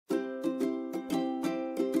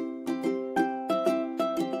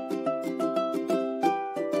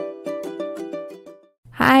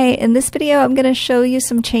Hi, in this video, I'm going to show you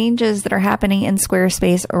some changes that are happening in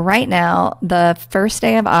Squarespace right now, the first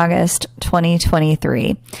day of August,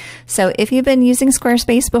 2023. So if you've been using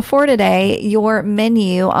Squarespace before today, your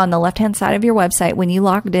menu on the left-hand side of your website when you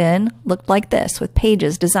logged in looked like this with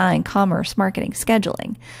pages, design, commerce, marketing,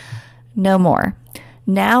 scheduling. No more.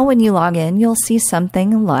 Now when you log in, you'll see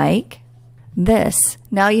something like this.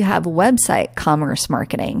 Now you have website, commerce,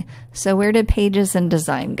 marketing. So where did pages and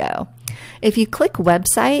design go? If you click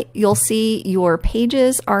website, you'll see your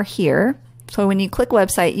pages are here. So when you click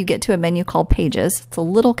website, you get to a menu called pages. It's a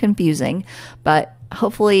little confusing, but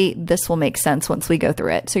hopefully this will make sense once we go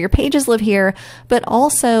through it. So your pages live here, but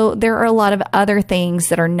also there are a lot of other things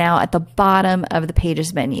that are now at the bottom of the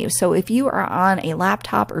pages menu. So if you are on a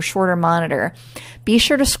laptop or shorter monitor, be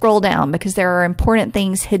sure to scroll down because there are important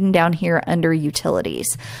things hidden down here under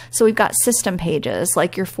utilities. So we've got system pages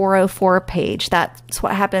like your 404 page. That's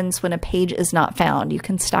what happens when a page is not found. You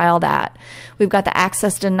can style that. We've got the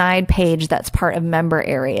access denied page that's part of member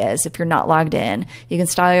areas if you're not logged in. You can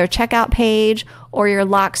style your checkout page or your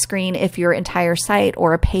lock screen if your entire site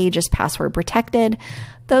or a page is password protected.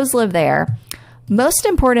 Those live there. Most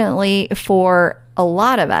importantly for a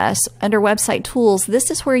lot of us, under website tools,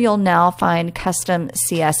 this is where you'll now find custom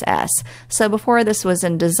CSS. So before this was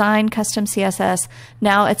in design custom CSS,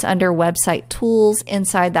 now it's under website tools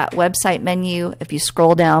inside that website menu if you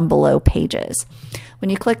scroll down below pages. When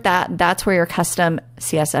you click that, that's where your custom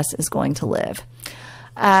CSS is going to live.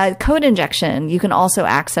 Code injection, you can also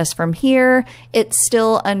access from here. It's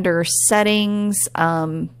still under settings,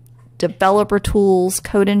 developer tools,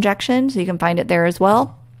 code injection, so you can find it there as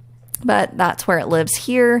well. But that's where it lives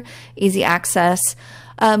here, easy access.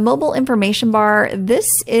 Mobile information bar, this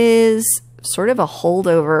is sort of a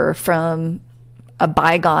holdover from a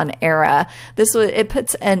bygone era. It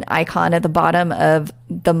puts an icon at the bottom of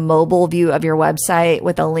the mobile view of your website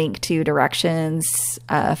with a link to directions,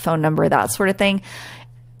 phone number, that sort of thing.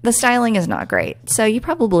 The styling is not great, so you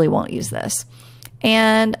probably won't use this.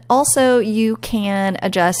 And also you can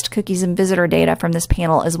adjust cookies and visitor data from this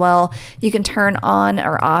panel as well. You can turn on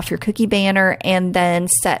or off your cookie banner and then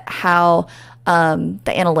set how the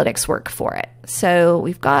analytics work for it. So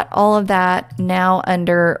we've got all of that now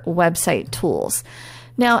under website tools.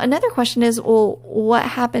 Now, another question is, well, what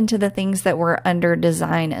happened to the things that were under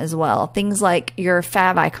design as well? Things like your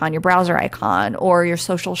fav icon, your browser icon, or your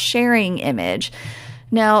social sharing image.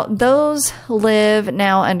 Now, those live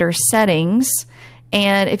now under settings.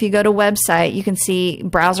 And if you go to website, you can see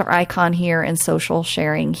browser icon here and social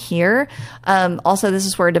sharing here. Also, this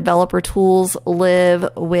is where developer tools live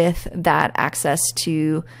with that access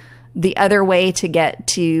to the other way to get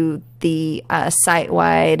to the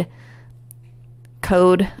site-wide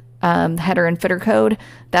code, header and footer code.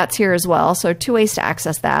 That's here as well. So 2 ways to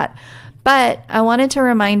access that. But I wanted to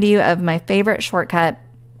remind you of my favorite shortcut,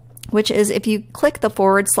 which is if you click the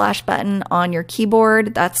 / button on your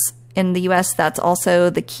keyboard, that's in the US, that's also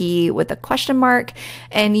the key with a question mark,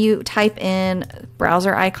 and you type in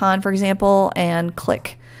browser icon, for example, and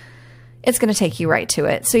click. It's going to take you right to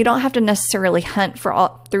it. So you don't have to necessarily hunt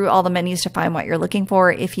through all the menus to find what you're looking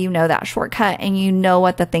for if you know that shortcut and you know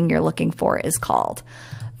what the thing you're looking for is called.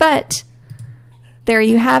 But there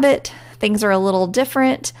you have it. Things are a little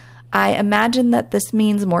different. I imagine that this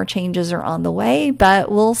means more changes are on the way, but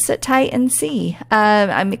we'll sit tight and see.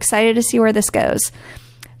 I'm excited to see where this goes.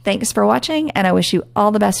 Thanks for watching, and I wish you all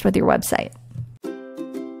the best with your website.